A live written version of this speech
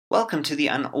Welcome to the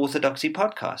Unorthodoxy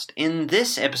Podcast. In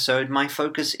this episode, my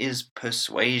focus is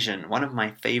persuasion, one of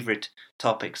my favorite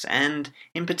topics, and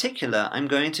in particular, I'm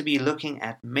going to be looking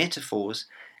at metaphors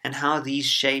and how these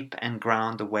shape and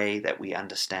ground the way that we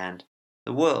understand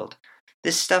the world.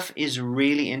 This stuff is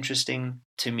really interesting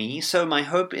to me, so my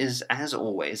hope is, as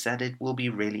always, that it will be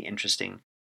really interesting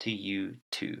to you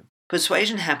too.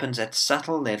 Persuasion happens at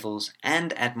subtle levels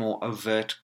and at more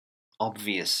overt,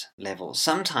 obvious levels.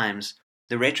 Sometimes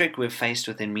the rhetoric we're faced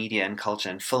with in media and culture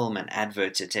and film and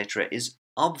adverts, etc., is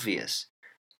obvious.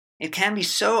 It can be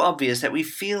so obvious that we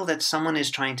feel that someone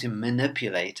is trying to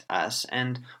manipulate us,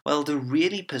 and, well, the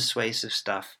really persuasive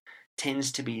stuff tends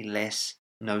to be less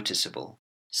noticeable.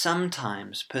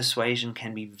 Sometimes persuasion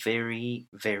can be very,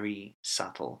 very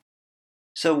subtle.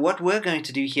 So what we're going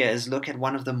to do here is look at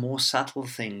one of the more subtle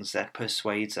things that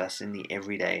persuades us in the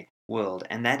everyday world,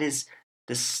 and that is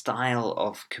the style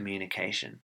of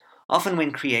communication. Often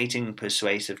when creating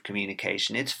persuasive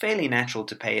communication, it's fairly natural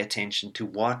to pay attention to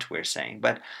what we're saying,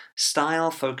 but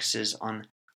style focuses on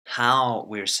how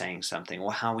we're saying something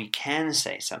or how we can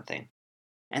say something.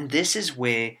 And this is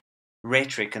where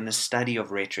rhetoric and the study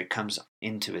of rhetoric comes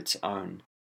into its own.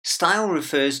 Style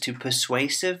refers to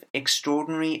persuasive,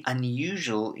 extraordinary,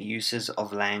 unusual uses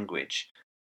of language.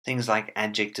 Things like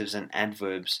adjectives and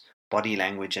adverbs, body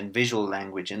language and visual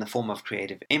language in the form of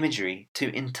creative imagery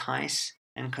to entice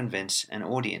and convince an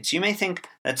audience. You may think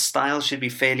that style should be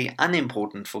fairly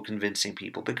unimportant for convincing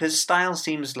people because style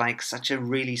seems like such a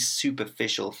really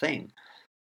superficial thing.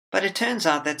 But it turns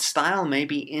out that style may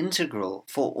be integral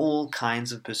for all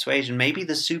kinds of persuasion. Maybe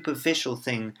the superficial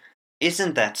thing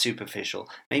isn't that superficial.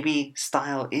 Maybe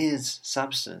style is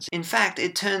substance. In fact,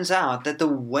 it turns out that the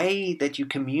way that you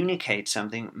communicate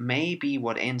something may be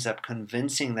what ends up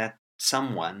convincing that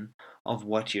someone of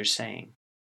what you're saying.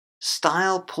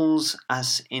 Style pulls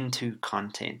us into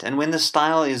content, and when the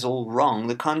style is all wrong,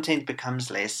 the content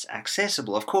becomes less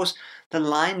accessible. Of course, the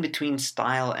line between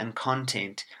style and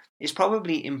content is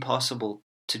probably impossible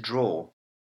to draw,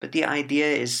 but the idea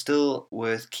is still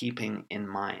worth keeping in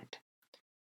mind.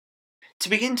 To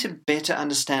begin to better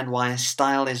understand why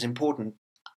style is important,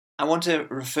 I want to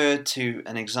refer to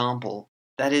an example.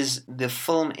 That is the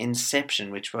film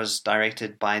Inception, which was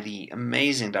directed by the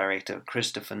amazing director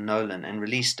Christopher Nolan and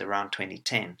released around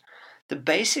 2010. The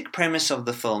basic premise of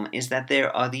the film is that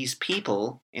there are these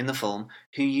people in the film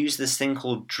who use this thing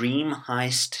called dream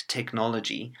heist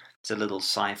technology, it's a little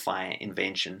sci-fi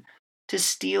invention, to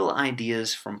steal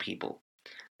ideas from people.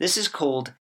 This is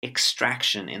called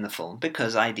extraction in the film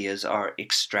because ideas are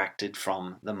extracted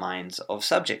from the minds of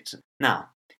subjects. Now,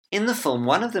 in the film,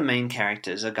 one of the main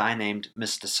characters, a guy named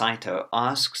Mr. Saito,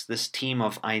 asks this team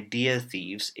of idea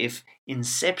thieves if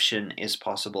inception is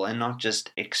possible and not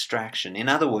just extraction. In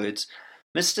other words,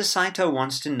 Mr. Saito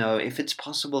wants to know if it's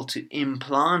possible to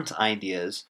implant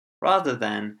ideas rather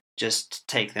than just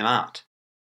take them out.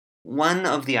 One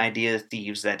of the idea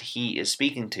thieves that he is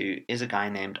speaking to is a guy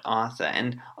named Arthur,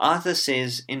 and Arthur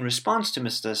says in response to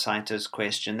Mr. Saito's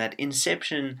question that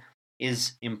inception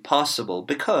is impossible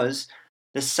because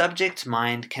the subject's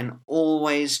mind can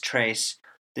always trace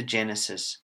the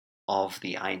genesis of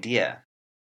the idea.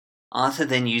 Arthur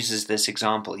then uses this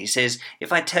example. He says,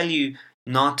 if I tell you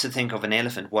not to think of an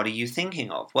elephant, what are you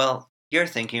thinking of? Well, you're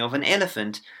thinking of an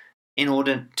elephant in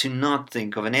order to not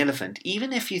think of an elephant.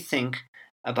 Even if you think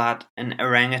about an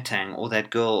orangutan or that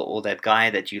girl or that guy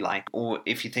that you like, or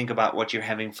if you think about what you're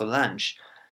having for lunch,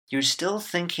 you're still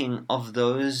thinking of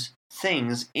those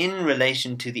things in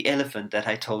relation to the elephant that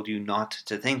I told you not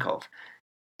to think of.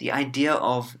 The idea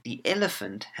of the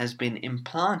elephant has been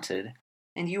implanted,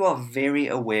 and you are very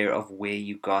aware of where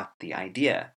you got the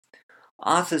idea.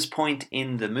 Arthur's point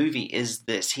in the movie is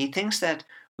this. He thinks that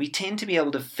we tend to be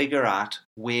able to figure out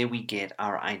where we get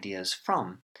our ideas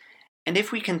from. And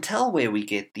if we can tell where we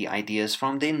get the ideas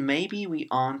from, then maybe we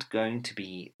aren't going to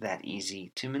be that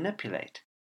easy to manipulate.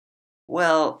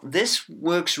 Well, this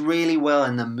works really well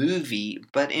in the movie,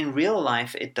 but in real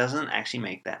life it doesn't actually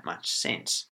make that much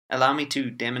sense. Allow me to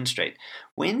demonstrate.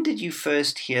 When did you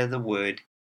first hear the word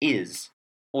is,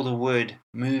 or the word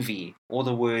movie, or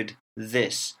the word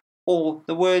this, or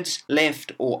the words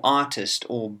left, or artist,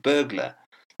 or burglar?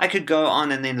 I could go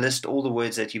on and then list all the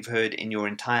words that you've heard in your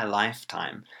entire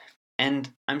lifetime,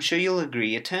 and I'm sure you'll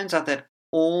agree, it turns out that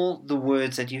all the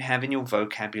words that you have in your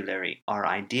vocabulary are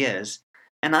ideas.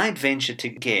 And I'd venture to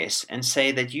guess and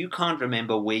say that you can't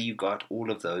remember where you got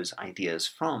all of those ideas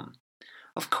from.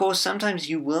 Of course, sometimes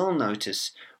you will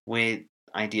notice where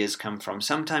ideas come from.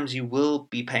 Sometimes you will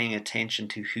be paying attention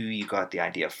to who you got the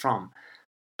idea from.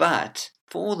 But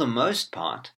for the most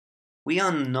part, we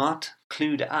are not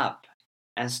clued up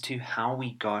as to how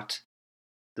we got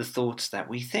the thoughts that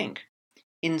we think.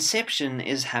 Inception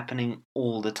is happening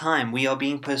all the time. We are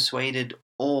being persuaded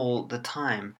all the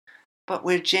time. But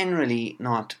we're generally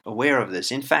not aware of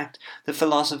this. In fact, the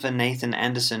philosopher Nathan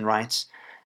Anderson writes,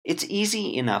 "It's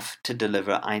easy enough to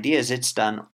deliver ideas. It's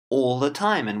done all the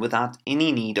time and without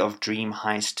any need of dream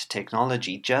heist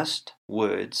technology, just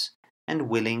words and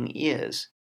willing ears.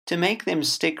 To make them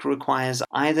stick requires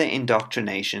either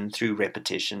indoctrination through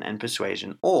repetition and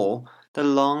persuasion or the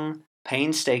long,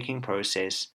 painstaking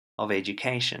process of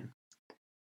education."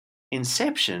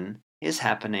 Inception is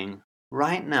happening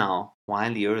right now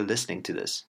while you're listening to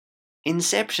this.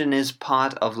 Inception is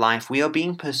part of life. We are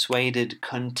being persuaded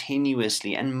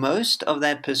continuously, and most of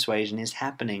that persuasion is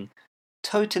happening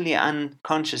totally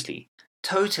unconsciously,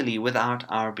 totally without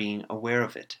our being aware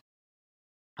of it.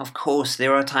 Of course,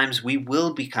 there are times we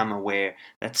will become aware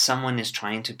that someone is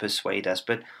trying to persuade us,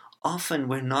 but often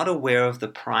we're not aware of the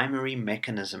primary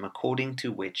mechanism according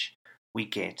to which we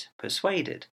get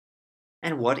persuaded.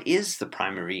 And what is the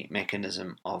primary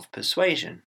mechanism of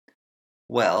persuasion?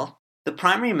 Well, the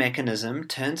primary mechanism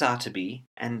turns out to be,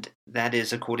 and that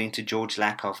is according to George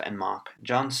Lakoff and Mark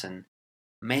Johnson,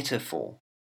 metaphor.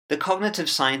 The cognitive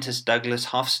scientist Douglas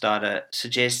Hofstadter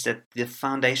suggests that the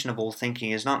foundation of all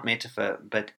thinking is not metaphor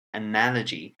but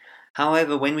analogy.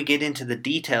 However, when we get into the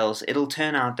details, it'll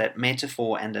turn out that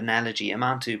metaphor and analogy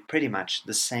amount to pretty much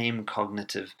the same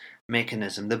cognitive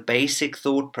mechanism, the basic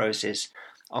thought process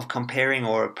of comparing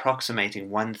or approximating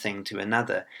one thing to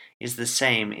another is the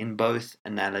same in both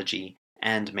analogy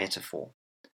and metaphor.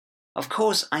 Of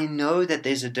course, I know that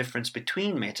there's a difference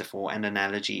between metaphor and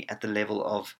analogy at the level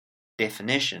of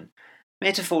definition.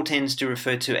 Metaphor tends to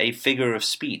refer to a figure of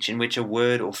speech in which a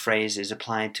word or phrase is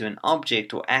applied to an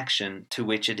object or action to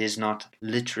which it is not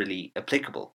literally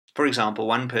applicable. For example,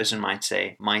 one person might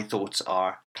say, "My thoughts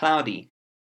are cloudy."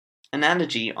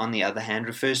 Analogy, on the other hand,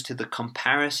 refers to the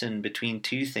comparison between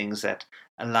two things that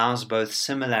allows both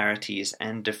similarities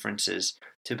and differences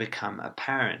to become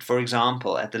apparent. For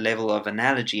example, at the level of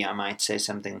analogy, I might say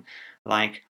something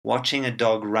like, "Watching a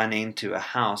dog run into a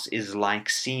house is like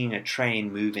seeing a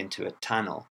train move into a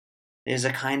tunnel." There's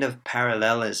a kind of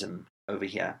parallelism over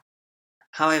here.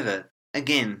 However,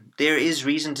 again, there is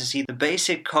reason to see the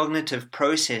basic cognitive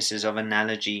processes of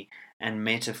analogy and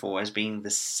metaphor as being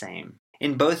the same.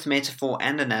 In both metaphor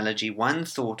and analogy, one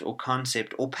thought or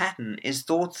concept or pattern is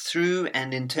thought through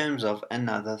and in terms of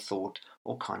another thought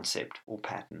or concept or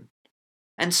pattern.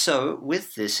 And so,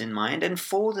 with this in mind, and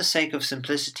for the sake of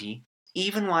simplicity,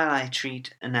 even while I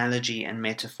treat analogy and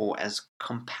metaphor as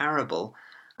comparable,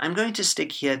 I'm going to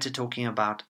stick here to talking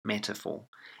about metaphor.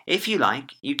 If you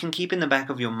like, you can keep in the back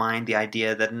of your mind the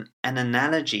idea that an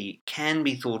analogy can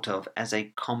be thought of as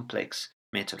a complex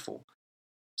metaphor.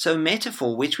 So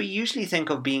metaphor, which we usually think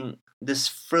of being this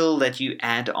frill that you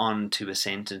add on to a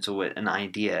sentence or an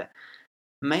idea,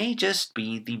 may just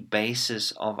be the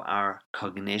basis of our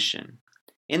cognition.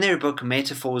 In their book,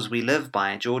 Metaphors We Live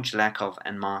By, George Lakoff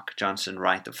and Mark Johnson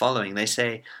write the following. They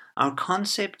say, "Our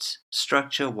concepts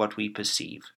structure what we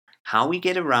perceive, how we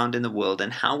get around in the world,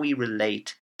 and how we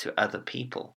relate to other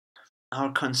people.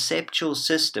 Our conceptual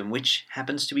system, which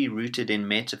happens to be rooted in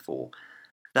metaphor,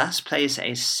 thus plays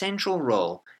a central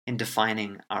role in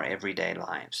defining our everyday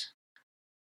lives."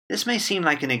 This may seem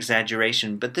like an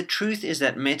exaggeration, but the truth is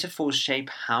that metaphors shape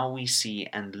how we see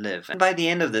and live. And by the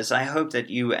end of this, I hope that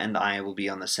you and I will be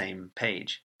on the same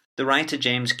page. The writer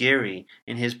James Geary,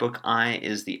 in his book I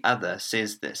is the Other,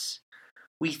 says this: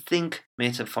 "We think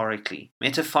metaphorically.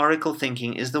 Metaphorical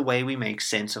thinking is the way we make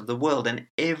sense of the world, and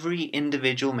every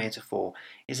individual metaphor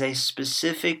is a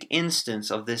specific instance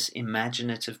of this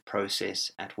imaginative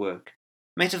process at work.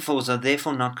 Metaphors are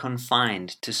therefore not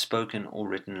confined to spoken or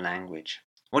written language."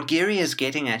 What Geary is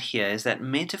getting at here is that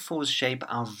metaphors shape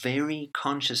our very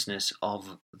consciousness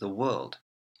of the world.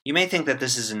 You may think that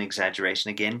this is an exaggeration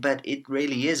again, but it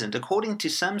really isn't. According to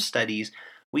some studies,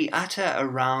 we utter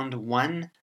around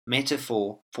one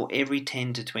metaphor for every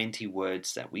 10 to 20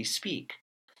 words that we speak,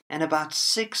 and about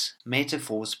 6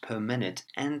 metaphors per minute,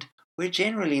 and we're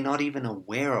generally not even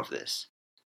aware of this.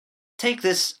 Take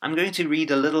this, I'm going to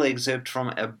read a little excerpt from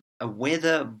a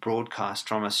weather broadcast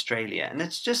from Australia, and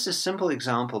it's just a simple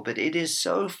example, but it is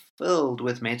so filled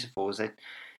with metaphors that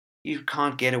you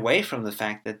can't get away from the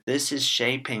fact that this is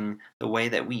shaping the way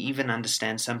that we even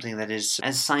understand something that is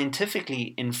as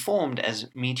scientifically informed as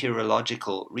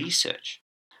meteorological research.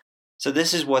 So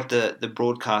this is what the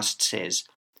broadcast says.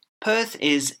 "Perth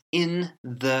is in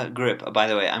the grip." By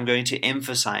the way, I'm going to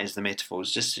emphasize the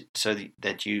metaphors just so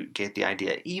that you get the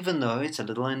idea, even though it's a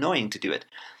little annoying to do it.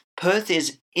 Perth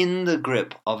is in the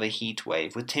grip of a heat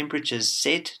wave with temperatures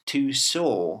set to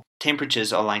soar.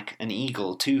 Temperatures are like an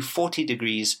eagle to 40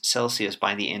 degrees Celsius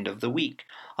by the end of the week.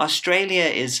 Australia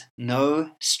is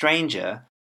no stranger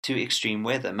to extreme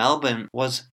weather. Melbourne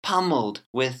was pummeled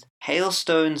with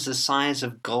hailstones the size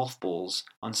of golf balls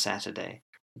on Saturday.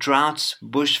 Droughts,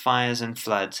 bushfires and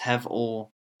floods have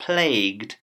all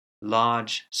plagued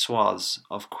large swaths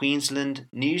of Queensland,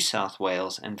 New South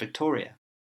Wales and Victoria.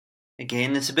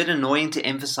 Again, it's a bit annoying to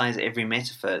emphasize every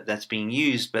metaphor that's being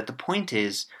used, but the point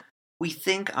is, we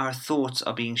think our thoughts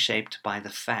are being shaped by the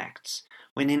facts,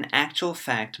 when in actual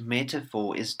fact,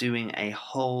 metaphor is doing a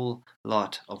whole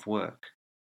lot of work.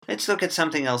 Let's look at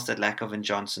something else that Lakoff and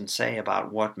Johnson say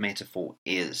about what metaphor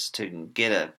is, to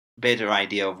get a better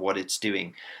idea of what it's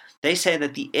doing. They say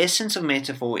that the essence of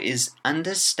metaphor is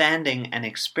understanding and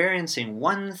experiencing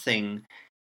one thing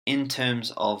in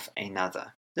terms of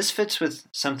another. This fits with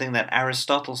something that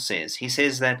Aristotle says. He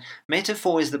says that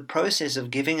metaphor is the process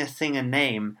of giving a thing a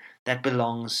name that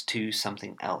belongs to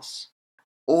something else.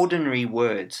 Ordinary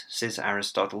words, says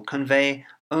Aristotle, convey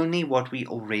only what we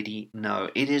already know.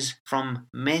 It is from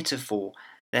metaphor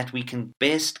that we can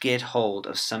best get hold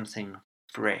of something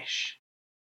fresh.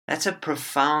 That's a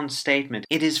profound statement.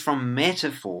 It is from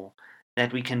metaphor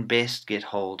that we can best get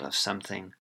hold of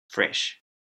something fresh.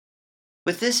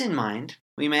 With this in mind,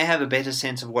 we may have a better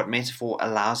sense of what metaphor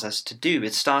allows us to do.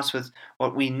 It starts with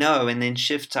what we know and then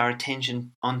shifts our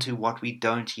attention onto what we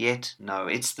don't yet know.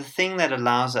 It's the thing that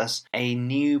allows us a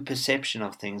new perception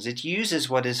of things. It uses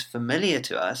what is familiar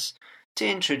to us to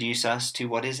introduce us to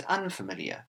what is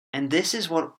unfamiliar. And this is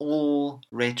what all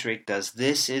rhetoric does.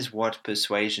 This is what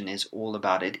persuasion is all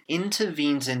about. It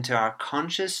intervenes into our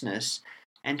consciousness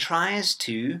and tries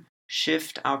to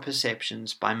shift our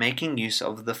perceptions by making use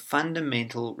of the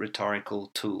fundamental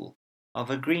rhetorical tool of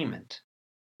agreement.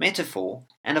 Metaphor,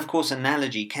 and of course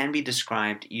analogy, can be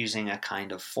described using a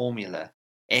kind of formula.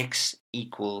 X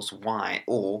equals Y,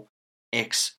 or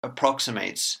X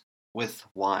approximates with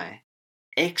Y.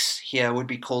 X here would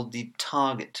be called the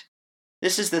target.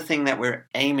 This is the thing that we're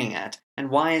aiming at, and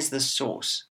Y is the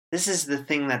source. This is the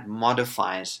thing that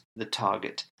modifies the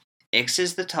target. X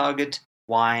is the target,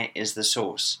 Y is the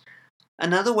source.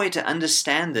 Another way to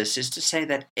understand this is to say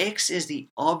that X is the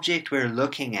object we're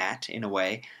looking at, in a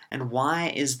way, and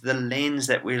Y is the lens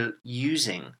that we're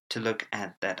using to look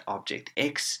at that object.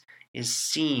 X is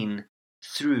seen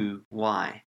through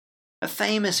Y. A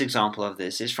famous example of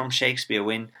this is from Shakespeare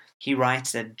when he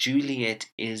writes that Juliet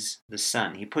is the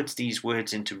sun. He puts these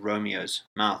words into Romeo's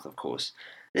mouth, of course.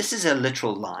 This is a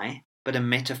literal lie, but a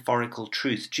metaphorical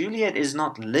truth. Juliet is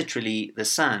not literally the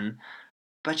sun,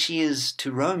 but she is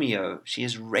to Romeo. She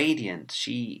is radiant.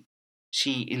 She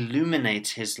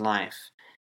illuminates his life.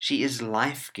 She is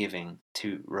life-giving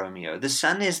to Romeo. The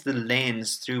sun is the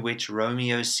lens through which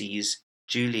Romeo sees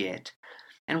Juliet.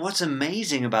 And what's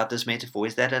amazing about this metaphor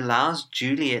is that it allows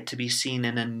Juliet to be seen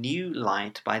in a new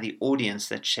light by the audience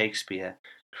that Shakespeare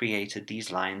created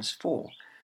these lines for.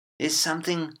 There's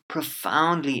something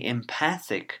profoundly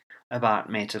empathic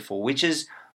about metaphor, which is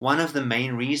one of the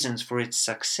main reasons for its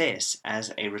success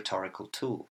as a rhetorical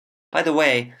tool. By the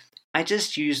way, I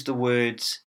just used the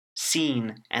words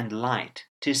seen and light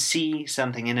to see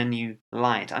something in a new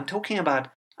light. I'm talking about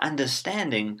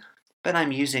understanding, but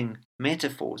I'm using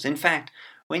metaphors. In fact,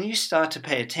 when you start to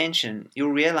pay attention, you'll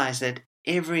realize that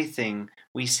everything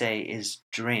we say is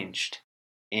drenched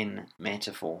in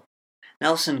metaphor.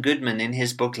 Nelson Goodman, in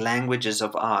his book Languages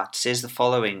of Art, says the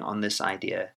following on this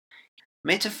idea.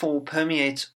 Metaphor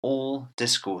permeates all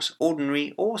discourse,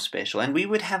 ordinary or special, and we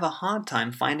would have a hard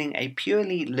time finding a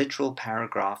purely literal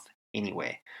paragraph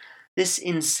anywhere. This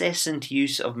incessant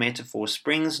use of metaphor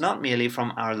springs not merely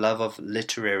from our love of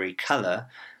literary color,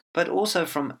 but also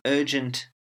from urgent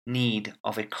need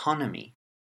of economy.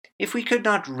 If we could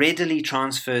not readily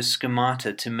transfer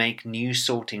schemata to make new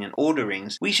sorting and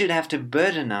orderings, we should have to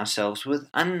burden ourselves with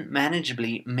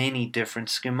unmanageably many different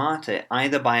schemata,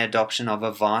 either by adoption of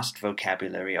a vast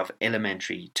vocabulary of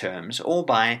elementary terms or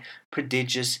by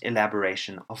prodigious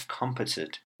elaboration of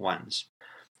composite ones.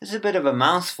 It's a bit of a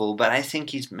mouthful, but I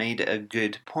think he's made a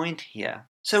good point here.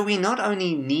 So we not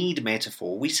only need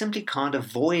metaphor, we simply can't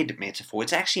avoid metaphor.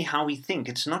 It's actually how we think.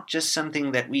 It's not just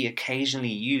something that we occasionally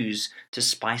use to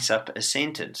spice up a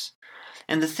sentence.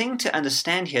 And the thing to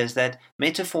understand here is that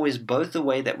metaphor is both the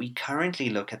way that we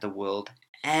currently look at the world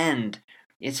and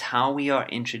it's how we are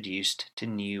introduced to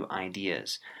new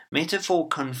ideas. Metaphor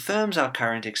confirms our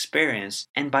current experience,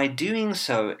 and by doing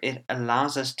so, it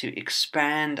allows us to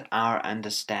expand our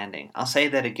understanding. I'll say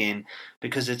that again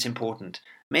because it's important.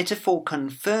 Metaphor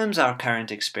confirms our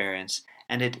current experience,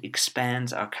 and it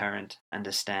expands our current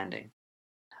understanding.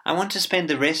 I want to spend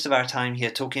the rest of our time here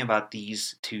talking about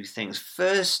these two things.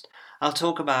 First, I'll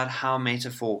talk about how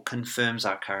metaphor confirms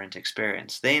our current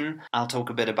experience. Then, I'll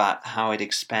talk a bit about how it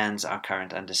expands our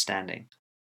current understanding.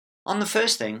 On the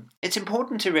first thing, it's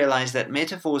important to realize that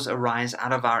metaphors arise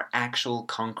out of our actual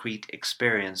concrete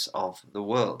experience of the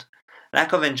world.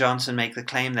 Lakoff and Johnson make the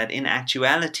claim that in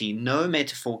actuality, no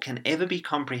metaphor can ever be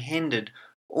comprehended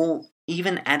or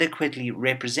even adequately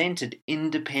represented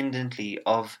independently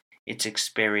of its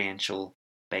experiential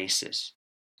basis.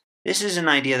 This is an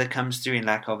idea that comes through in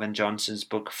Lakoff and Johnson's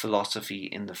book Philosophy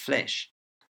in the Flesh.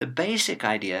 The basic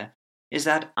idea is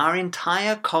that our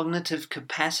entire cognitive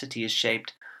capacity is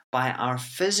shaped by our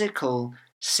physical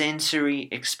sensory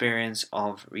experience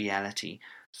of reality.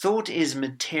 Thought is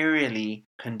materially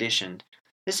conditioned.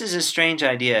 This is a strange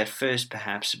idea at first,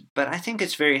 perhaps, but I think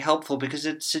it's very helpful because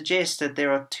it suggests that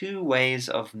there are two ways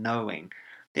of knowing.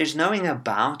 There's knowing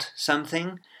about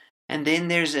something, and then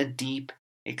there's a deep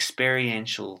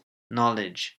experiential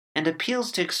knowledge. And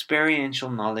appeals to experiential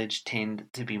knowledge tend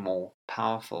to be more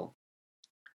powerful.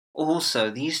 Also,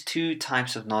 these two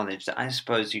types of knowledge, I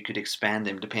suppose you could expand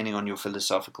them depending on your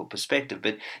philosophical perspective,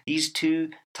 but these two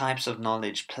types of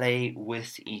knowledge play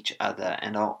with each other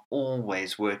and are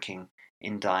always working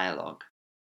in dialogue.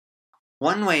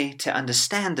 One way to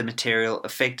understand the material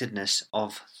affectedness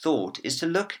of thought is to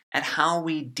look at how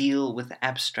we deal with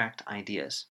abstract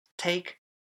ideas. Take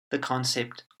the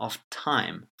concept of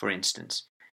time, for instance.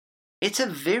 It's a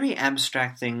very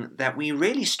abstract thing that we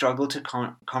really struggle to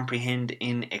comprehend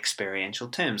in experiential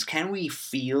terms. Can we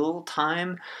feel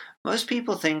time? Most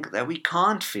people think that we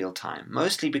can't feel time,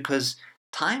 mostly because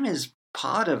time is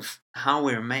part of how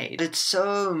we're made. It's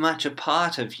so much a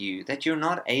part of you that you're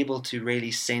not able to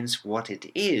really sense what it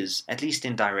is, at least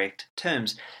in direct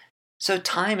terms. So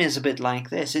time is a bit like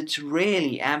this. It's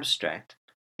really abstract.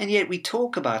 And yet we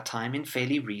talk about time in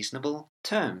fairly reasonable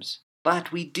terms.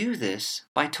 But we do this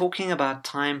by talking about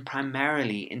time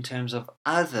primarily in terms of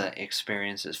other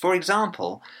experiences. For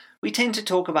example, we tend to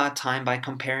talk about time by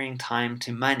comparing time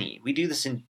to money. We do this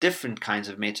in different kinds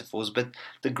of metaphors, but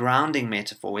the grounding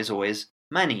metaphor is always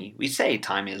money. We say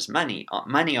time is money.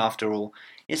 Money, after all,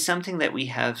 is something that we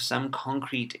have some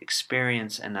concrete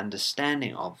experience and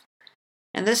understanding of.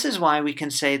 And this is why we can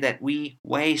say that we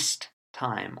waste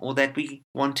time, or that we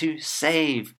want to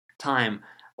save time,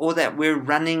 or that we're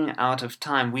running out of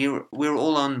time. We're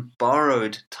all on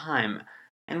borrowed time.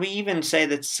 And we even say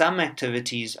that some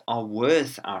activities are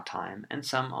worth our time and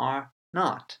some are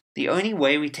not. The only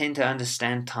way we tend to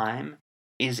understand time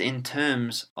is in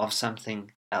terms of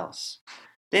something else.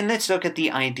 Then let's look at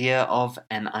the idea of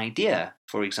an idea,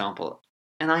 for example.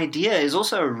 An idea is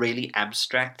also a really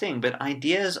abstract thing, but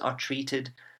ideas are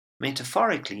treated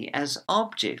metaphorically as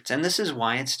objects, and this is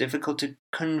why it's difficult to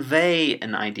convey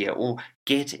an idea or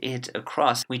get it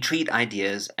across. We treat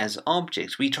ideas as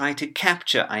objects. We try to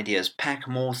capture ideas, pack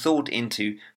more thought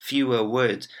into fewer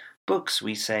words. Books,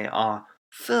 we say, are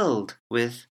filled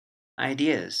with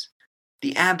ideas.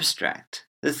 The abstract,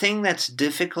 the thing that's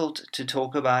difficult to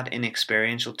talk about in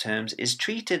experiential terms, is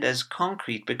treated as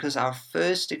concrete because our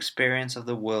first experience of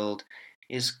the world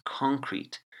is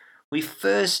concrete. We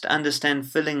first understand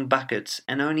filling buckets,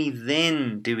 and only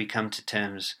then do we come to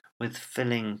terms with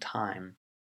filling time.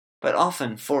 But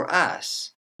often, for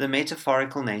us, the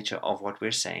metaphorical nature of what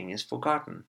we're saying is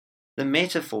forgotten. The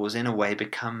metaphors, in a way,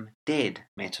 become dead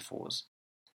metaphors.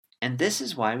 And this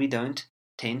is why we don't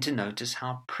tend to notice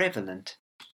how prevalent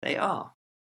they are.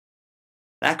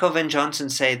 Lakoff and Johnson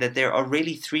say that there are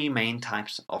really three main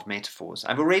types of metaphors.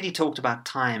 I've already talked about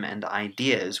time and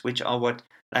ideas, which are what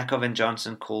Lakoff and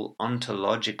Johnson call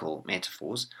ontological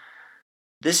metaphors.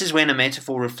 This is when a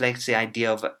metaphor reflects the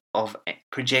idea of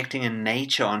projecting a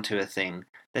nature onto a thing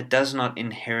that does not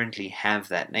inherently have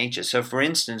that nature. So, for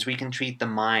instance, we can treat the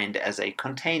mind as a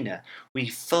container. We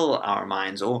fill our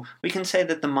minds, or we can say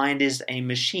that the mind is a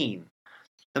machine.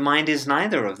 The mind is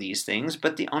neither of these things,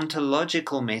 but the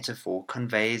ontological metaphor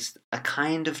conveys a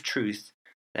kind of truth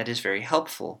that is very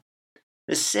helpful.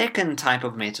 The second type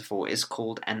of metaphor is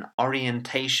called an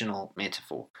orientational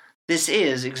metaphor. This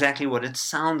is exactly what it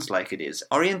sounds like it is.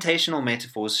 Orientational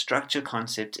metaphors structure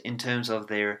concepts in terms of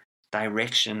their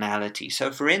directionality.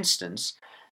 So, for instance,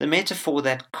 the metaphor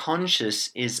that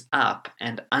conscious is up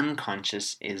and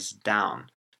unconscious is down.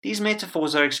 These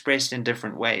metaphors are expressed in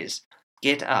different ways.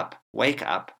 Get up, wake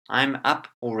up, I'm up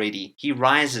already. He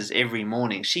rises every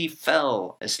morning. She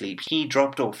fell asleep. He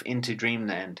dropped off into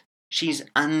dreamland. She's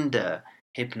under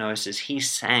hypnosis. He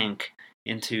sank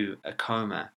into a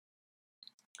coma.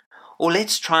 Or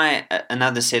let's try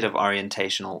another set of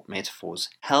orientational metaphors.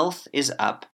 Health is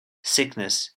up,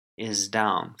 sickness is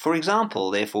down. For example,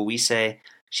 therefore, we say,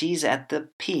 she's at the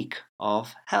peak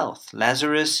of health.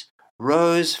 Lazarus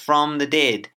rose from the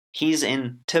dead. He's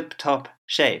in tip-top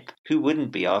shape. Who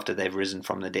wouldn't be after they've risen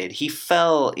from the dead? He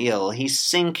fell ill. He's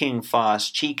sinking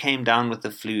fast. She came down with the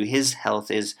flu. His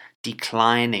health is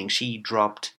declining. She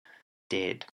dropped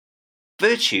dead.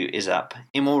 Virtue is up.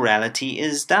 Immorality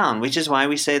is down, which is why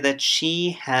we say that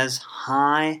she has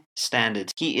high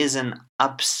standards. He is an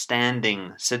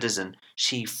upstanding citizen.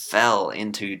 She fell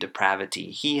into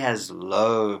depravity. He has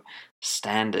low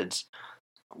standards.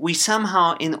 We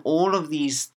somehow, in all of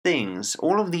these things,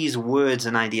 all of these words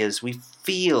and ideas, we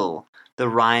feel the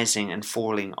rising and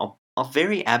falling of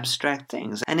very abstract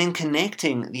things. And in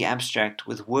connecting the abstract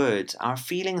with words, our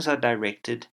feelings are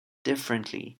directed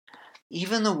differently.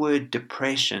 Even the word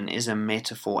depression is a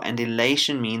metaphor, and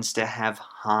elation means to have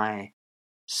high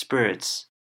spirits.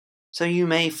 So you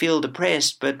may feel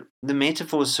depressed, but the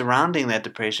metaphors surrounding that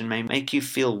depression may make you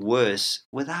feel worse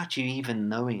without you even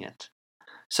knowing it.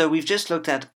 So we've just looked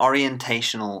at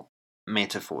orientational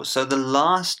metaphors. So the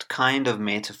last kind of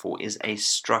metaphor is a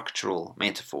structural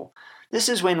metaphor. This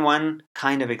is when one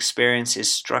kind of experience is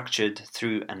structured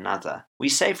through another. We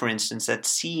say, for instance, that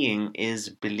seeing is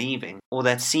believing, or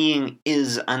that seeing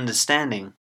is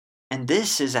understanding. And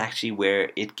this is actually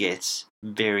where it gets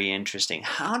very interesting.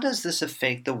 How does this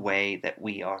affect the way that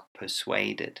we are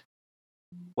persuaded?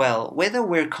 Well, whether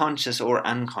we're conscious or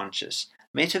unconscious,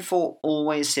 metaphor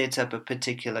always sets up a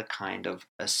particular kind of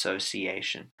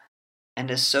association.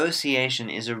 And association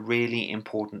is a really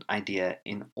important idea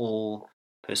in all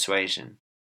persuasion.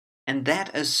 And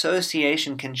that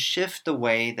association can shift the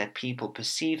way that people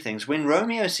perceive things. When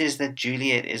Romeo says that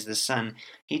Juliet is the sun,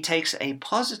 he takes a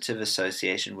positive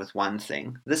association with one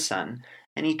thing, the sun,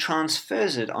 and he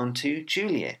transfers it onto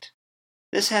Juliet.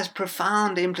 This has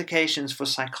profound implications for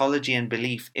psychology and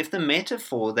belief. If the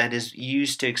metaphor that is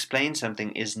used to explain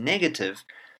something is negative,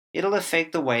 it'll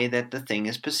affect the way that the thing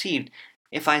is perceived.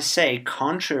 If I say,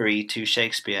 contrary to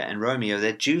Shakespeare and Romeo,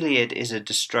 that Juliet is a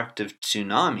destructive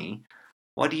tsunami,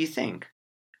 what do you think?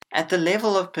 At the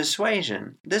level of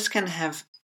persuasion, this can have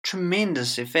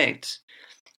tremendous effects.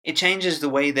 It changes the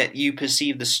way that you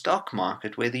perceive the stock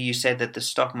market, whether you said that the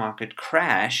stock market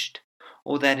crashed,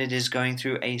 or that it is going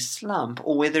through a slump,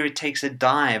 or whether it takes a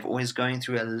dive or is going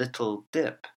through a little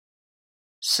dip.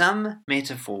 Some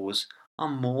metaphors are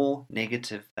more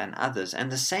negative than others,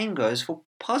 and the same goes for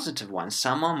positive ones.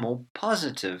 Some are more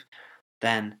positive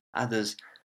than others.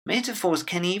 Metaphors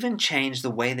can even change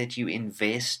the way that you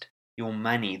invest your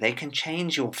money. They can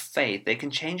change your faith. They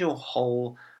can change your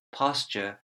whole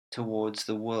posture towards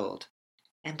the world.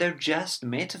 And they're just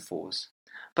metaphors.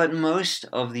 But most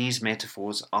of these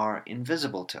metaphors are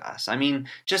invisible to us. I mean,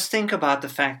 just think about the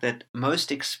fact that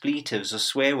most expletives or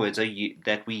swear words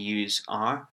that we use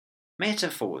are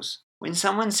metaphors. When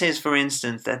someone says, for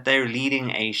instance, that they're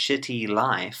leading a shitty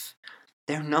life,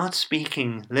 they're not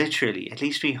speaking literally. At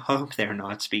least we hope they're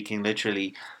not speaking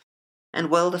literally. And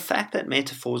well, the fact that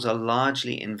metaphors are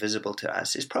largely invisible to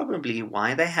us is probably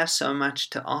why they have so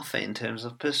much to offer in terms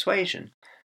of persuasion.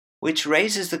 Which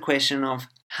raises the question of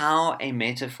how a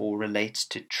metaphor relates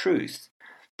to truth.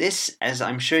 This, as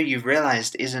I'm sure you've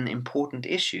realized, is an important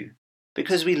issue,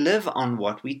 because we live on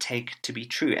what we take to be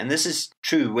true, and this is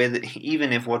true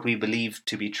even if what we believe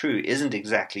to be true isn't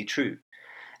exactly true.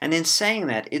 And in saying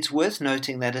that, it's worth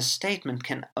noting that a statement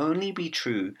can only be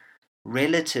true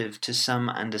relative to some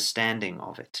understanding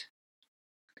of it.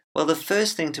 Well, the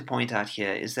first thing to point out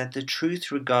here is that the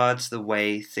truth regards the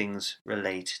way things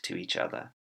relate to each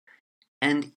other.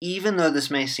 And even though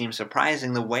this may seem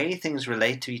surprising, the way things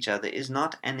relate to each other is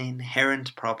not an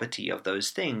inherent property of those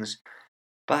things,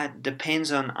 but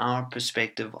depends on our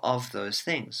perspective of those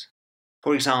things.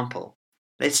 For example,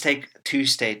 let's take two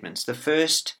statements. The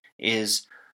first is,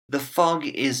 the fog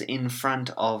is in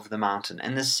front of the mountain,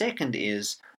 and the second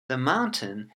is, the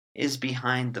mountain is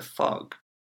behind the fog.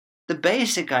 The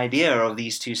basic idea of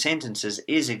these two sentences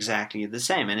is exactly the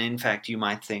same, and in fact you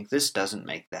might think this doesn't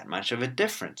make that much of a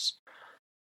difference.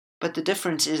 But the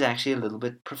difference is actually a little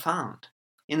bit profound.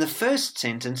 In the first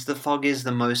sentence, the fog is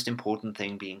the most important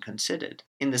thing being considered.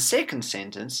 In the second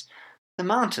sentence, the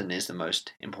mountain is the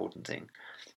most important thing.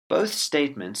 Both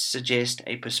statements suggest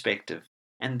a perspective,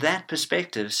 and that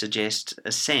perspective suggests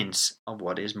a sense of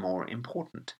what is more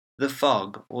important, the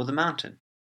fog or the mountain.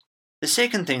 The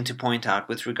second thing to point out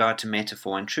with regard to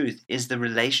metaphor and truth is the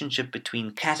relationship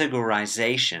between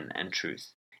categorization and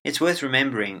truth. It's worth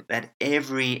remembering that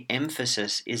every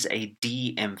emphasis is a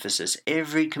de-emphasis.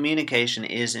 Every communication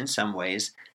is, in some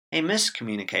ways, a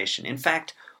miscommunication. In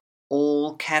fact,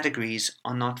 all categories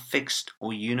are not fixed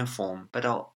or uniform, but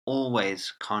are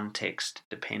always context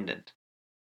dependent.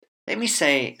 Let me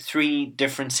say 3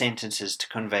 different sentences to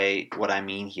convey what I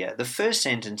mean here. The first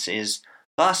sentence is,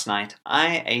 last night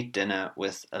I ate dinner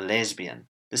with a lesbian.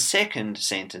 The second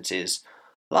sentence is,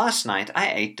 last night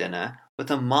I ate dinner with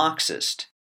a Marxist.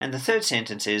 And the third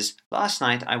sentence is, last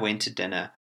night I went to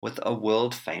dinner with a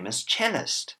world-famous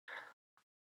cellist.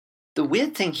 The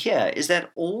weird thing here is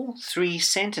that all 3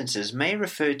 sentences may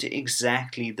refer to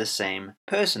exactly the same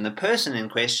person. The person in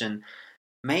question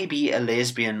may be a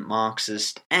lesbian,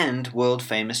 Marxist, and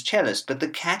world-famous cellist, but the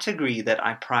category that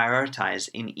I prioritize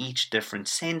in each different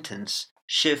sentence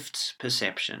shifts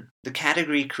perception. The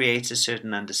category creates a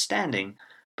certain understanding,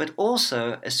 but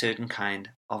also a certain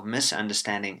kind of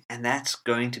misunderstanding, and that's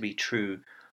going to be true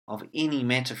of any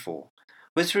metaphor.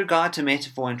 With regard to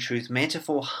metaphor and truth,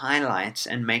 metaphor highlights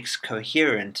and makes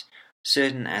coherent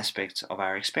certain aspects of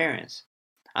our experience.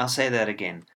 I'll say that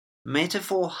again.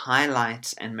 Metaphor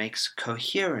highlights and makes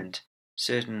coherent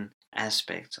certain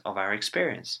aspects of our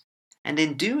experience. And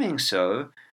in doing so,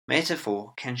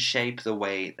 metaphor can shape the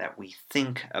way that we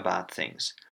think about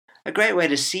things. A great way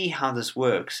to see how this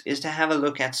works is to have a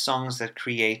look at songs that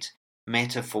create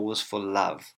metaphors for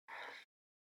love.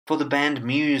 For the band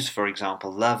Muse, for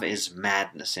example, Love is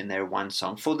Madness in their one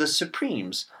song. For the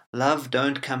Supremes, Love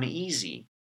Don't Come Easy.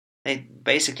 They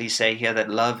basically say here that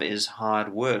love is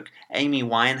hard work. Amy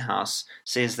Winehouse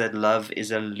says that love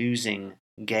is a losing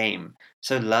game.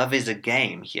 So love is a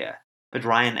game here. But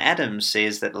Ryan Adams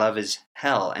says that love is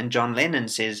hell. And John Lennon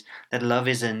says that love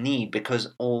is a need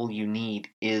because all you need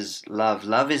is love.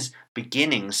 Love is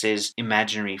beginning, says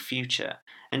Imaginary Future.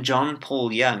 And John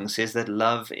Paul Young says that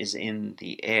love is in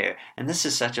the air. And this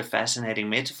is such a fascinating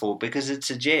metaphor because it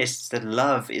suggests that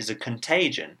love is a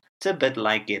contagion. It's a bit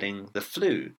like getting the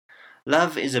flu.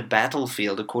 Love is a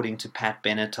battlefield, according to Pat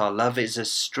Benatar. Love is a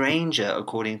stranger,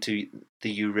 according to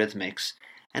the Eurythmics.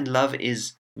 And love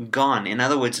is gone. In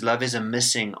other words, love is a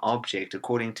missing object,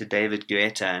 according to David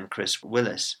Guetta and Chris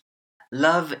Willis.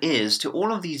 Love is, to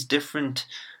all of these different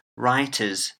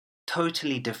writers,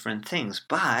 totally different things,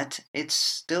 but it's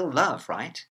still love,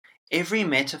 right? Every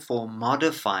metaphor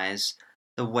modifies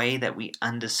the way that we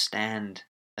understand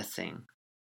a thing.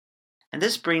 And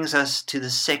this brings us to the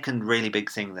second really big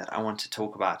thing that I want to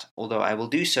talk about, although I will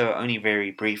do so only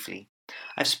very briefly.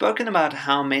 I've spoken about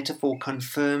how metaphor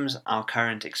confirms our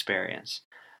current experience.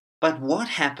 But what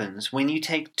happens when you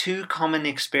take 2 common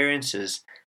experiences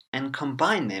and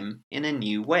combine them in a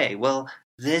new way? Well,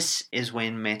 this is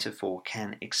when metaphor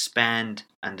can expand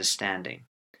understanding.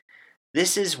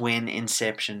 This is when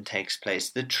inception takes place.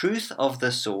 The truth of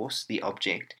the source, the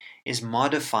object, is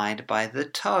modified by the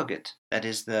target, that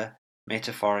is the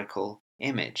metaphorical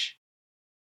image.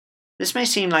 This may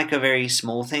seem like a very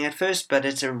small thing at first, but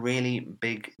it's a really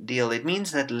big deal. It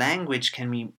means that language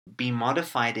can be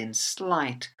modified in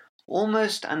slight,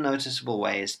 almost unnoticeable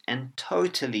ways and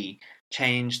totally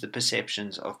change the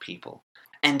perceptions of people.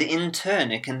 And in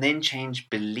turn, it can then change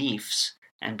beliefs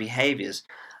and behaviors.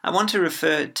 I want to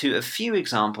refer to a few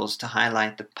examples to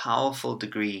highlight the powerful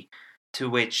degree to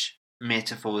which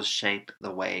metaphors shape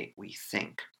the way we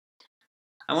think.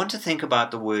 I want to think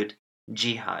about the word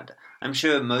jihad. I'm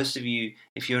sure most of you,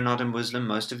 if you're not a Muslim,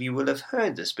 most of you will have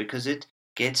heard this because it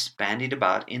gets bandied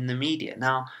about in the media.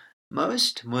 Now,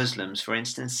 most Muslims, for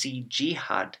instance, see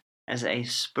jihad as a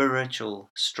spiritual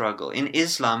struggle. In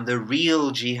Islam, the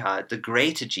real jihad, the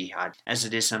greater jihad, as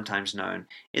it is sometimes known,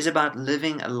 is about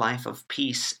living a life of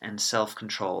peace and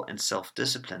self-control and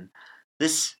self-discipline.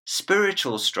 This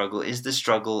spiritual struggle is the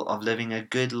struggle of living a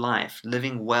good life,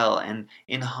 living well and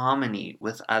in harmony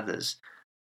with others.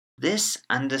 This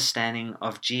understanding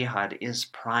of jihad is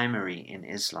primary in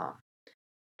Islam.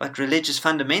 But religious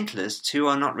fundamentalists, who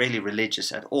are not really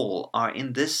religious at all, are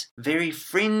in this very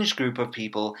fringe group of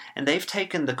people, and they've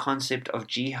taken the concept of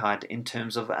jihad in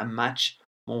terms of a much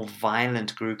more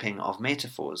violent grouping of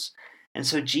metaphors. And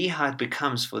so jihad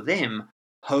becomes for them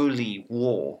holy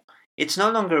war. It's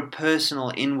no longer a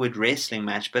personal inward wrestling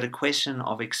match, but a question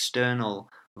of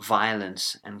external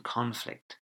violence and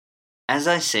conflict. As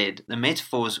I said, the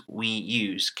metaphors we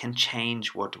use can change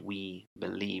what we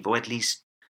believe, or at least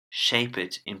shape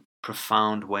it in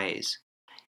profound ways.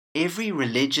 Every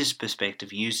religious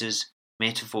perspective uses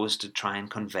metaphors to try and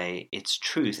convey its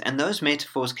truth, and those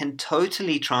metaphors can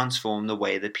totally transform the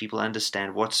way that people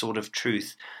understand what sort of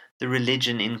truth the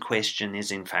religion in question is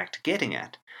in fact getting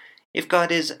at. If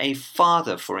God is a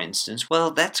father, for instance,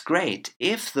 well, that's great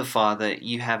if the father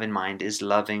you have in mind is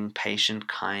loving, patient,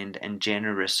 kind, and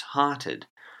generous-hearted.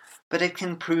 but it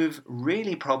can prove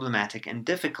really problematic and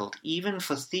difficult even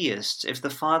for theists if the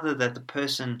father that the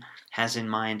person has in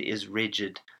mind is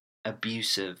rigid,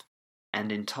 abusive,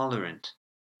 and intolerant.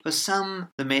 For some,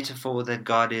 the metaphor that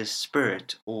God is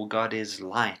spirit or God is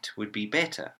light would be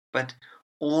better, but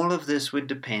all of this would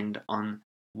depend on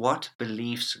what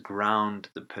beliefs ground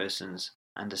the person's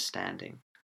understanding.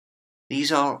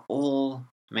 These are all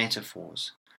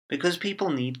metaphors, because people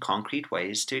need concrete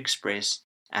ways to express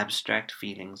abstract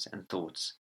feelings and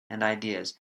thoughts and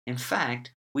ideas. In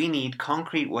fact, we need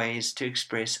concrete ways to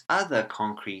express other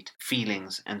concrete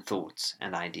feelings and thoughts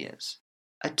and ideas.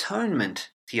 Atonement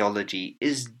theology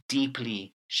is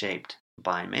deeply shaped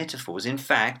by metaphors. In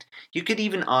fact, you could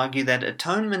even argue that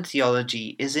atonement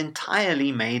theology is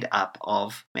entirely made up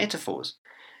of metaphors.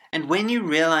 And when you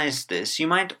realize this, you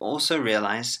might also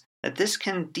realize that this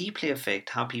can deeply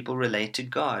affect how people relate to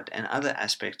God and other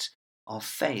aspects of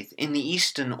faith. In the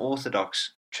Eastern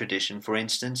Orthodox tradition, for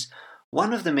instance,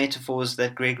 one of the metaphors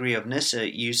that Gregory of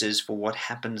Nyssa uses for what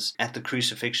happens at the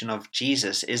crucifixion of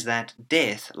Jesus is that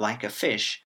death, like a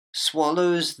fish,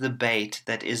 swallows the bait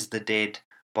that is the dead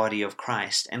body of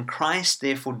Christ, and Christ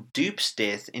therefore dupes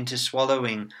death into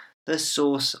swallowing the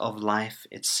source of life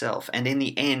itself, and in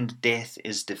the end death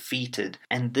is defeated,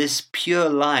 and this pure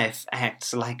life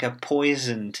acts like a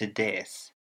poison to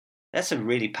death. That's a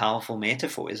really powerful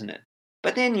metaphor, isn't it?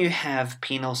 But then you have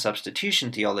penal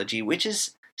substitution theology, which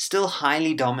is still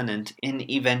highly dominant in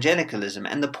evangelicalism,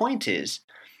 and the point is,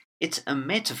 it's a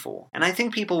metaphor, and I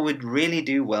think people would really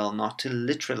do well not to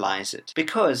literalize it,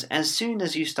 because as soon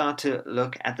as you start to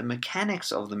look at the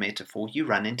mechanics of the metaphor, you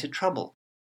run into trouble.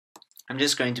 I'm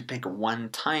just going to pick one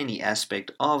tiny aspect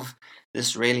of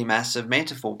this really massive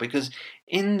metaphor, because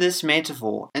in this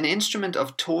metaphor, an instrument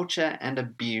of torture and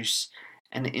abuse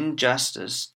and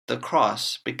injustice, the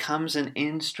cross, becomes an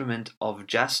instrument of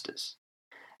justice.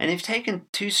 And if taken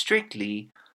too strictly,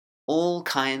 all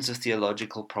kinds of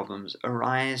theological problems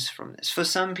arise from this. For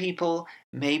some people,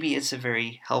 maybe it's a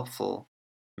very helpful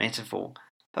metaphor,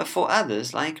 but for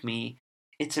others, like me,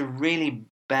 it's a really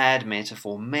bad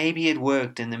metaphor. Maybe it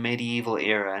worked in the medieval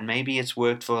era, and maybe it's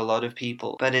worked for a lot of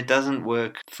people, but it doesn't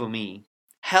work for me.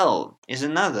 Hell is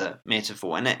another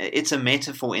metaphor, and it's a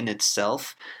metaphor in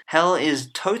itself. Hell is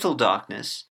total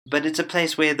darkness, but it's a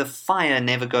place where the fire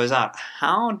never goes out.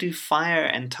 How do fire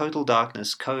and total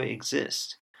darkness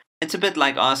coexist? It's a bit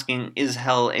like asking, is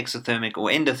hell exothermic or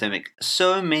endothermic?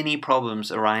 So many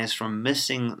problems arise from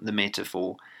missing the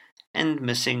metaphor and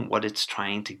missing what it's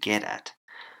trying to get at.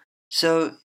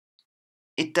 So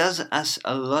it does us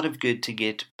a lot of good to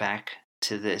get back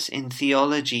to this. In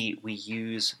theology, we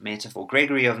use metaphor.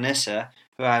 Gregory of Nyssa,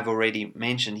 who I've already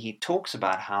mentioned, he talks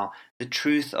about how the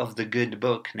truth of the good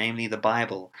book, namely the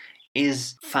Bible,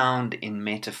 is found in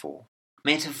metaphor.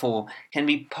 Metaphor can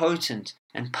be potent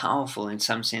and powerful in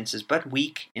some senses, but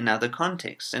weak in other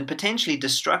contexts, and potentially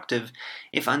destructive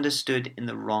if understood in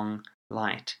the wrong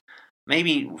light.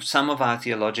 Maybe some of our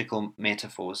theological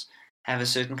metaphors have a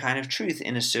certain kind of truth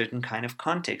in a certain kind of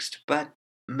context, but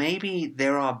maybe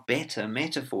there are better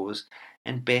metaphors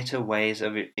and better ways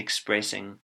of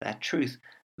expressing that truth.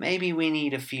 Maybe we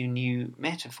need a few new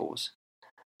metaphors.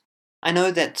 I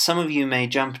know that some of you may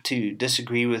jump to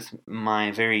disagree with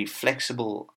my very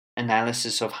flexible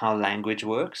analysis of how language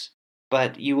works,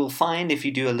 but you will find if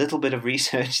you do a little bit of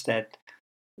research that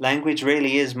language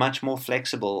really is much more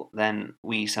flexible than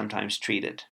we sometimes treat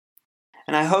it.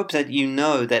 And I hope that you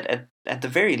know that at the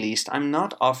very least, I'm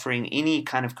not offering any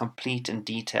kind of complete and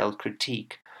detailed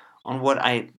critique on what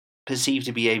I perceive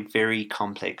to be a very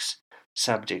complex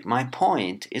subject. My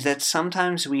point is that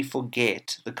sometimes we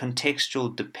forget the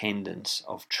contextual dependence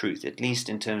of truth, at least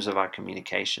in terms of our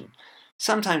communication.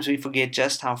 Sometimes we forget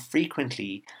just how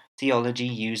frequently theology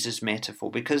uses metaphor,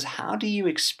 because how do you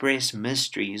express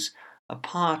mysteries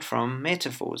apart from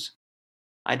metaphors?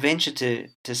 I'd venture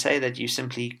to say that you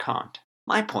simply can't.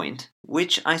 My point,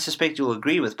 which I suspect you'll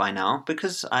agree with by now,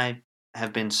 because I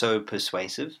have been so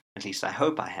persuasive, at least I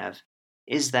hope I have,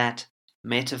 is that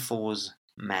metaphors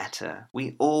matter.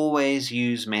 We always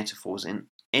use metaphors in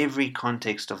every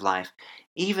context of life.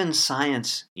 Even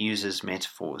science uses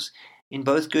metaphors in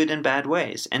both good and bad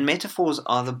ways. And metaphors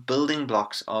are the building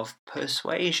blocks of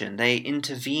persuasion. They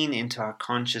intervene into our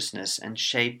consciousness and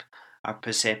shape our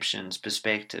perceptions,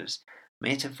 perspectives.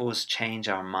 Metaphors change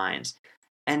our minds.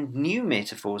 And new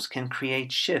metaphors can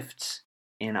create shifts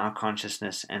in our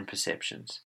consciousness and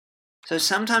perceptions. So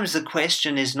sometimes the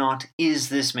question is not, is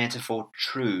this metaphor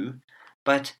true?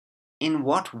 But in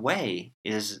what way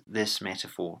is this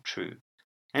metaphor true?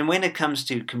 And when it comes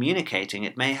to communicating,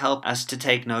 it may help us to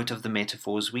take note of the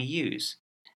metaphors we use.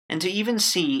 and to even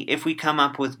see if we come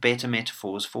up with better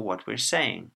metaphors for what we're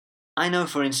saying. I know,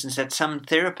 for instance, that some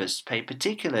therapists pay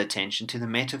particular attention to the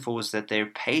metaphors that their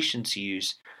patients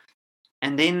use,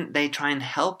 and then they try and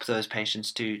help those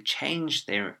patients to change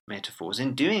their metaphors.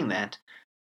 In doing that,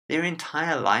 their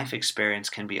entire life experience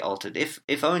can be altered,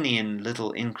 if only in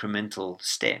little incremental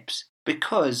steps.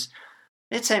 Because,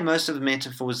 let's say most of the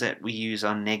metaphors that we use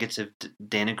are negative,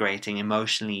 denigrating,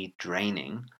 emotionally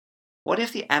draining. What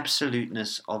if the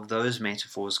absoluteness of those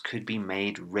metaphors could be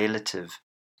made relative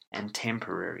and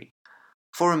temporary?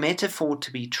 For a metaphor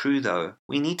to be true, though,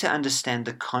 we need to understand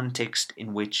the context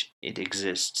in which it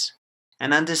exists,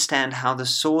 and understand how the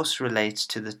source relates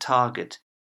to the target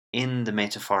in the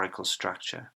metaphorical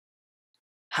structure.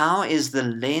 How is the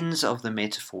lens of the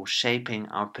metaphor shaping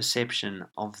our perception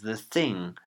of the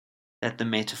thing that the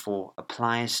metaphor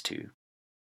applies to?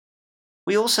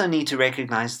 We also need to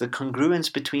recognize the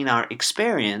congruence between our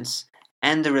experience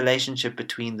and the relationship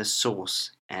between the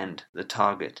source and the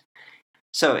target.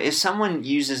 So, if someone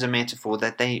uses a metaphor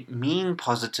that they mean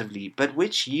positively, but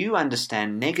which you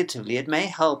understand negatively, it may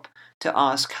help to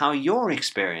ask how your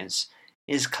experience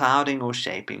is clouding or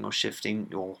shaping or shifting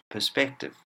your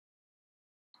perspective.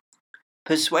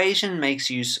 Persuasion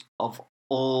makes use of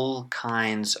all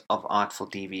kinds of artful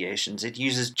deviations. It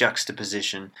uses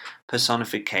juxtaposition,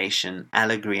 personification,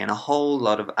 allegory, and a whole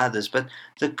lot of others. But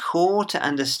the core to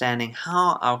understanding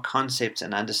how our concepts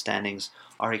and understandings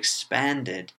are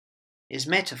expanded is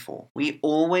metaphor. We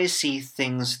always see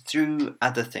things through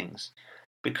other things,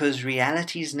 because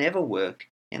realities never work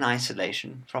in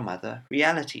isolation from other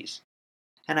realities.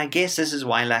 And I guess this is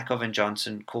why Lakoff and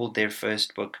Johnson called their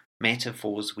first book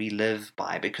Metaphors We Live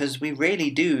By, because we really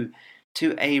do,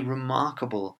 to a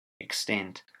remarkable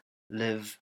extent,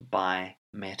 live by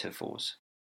metaphors.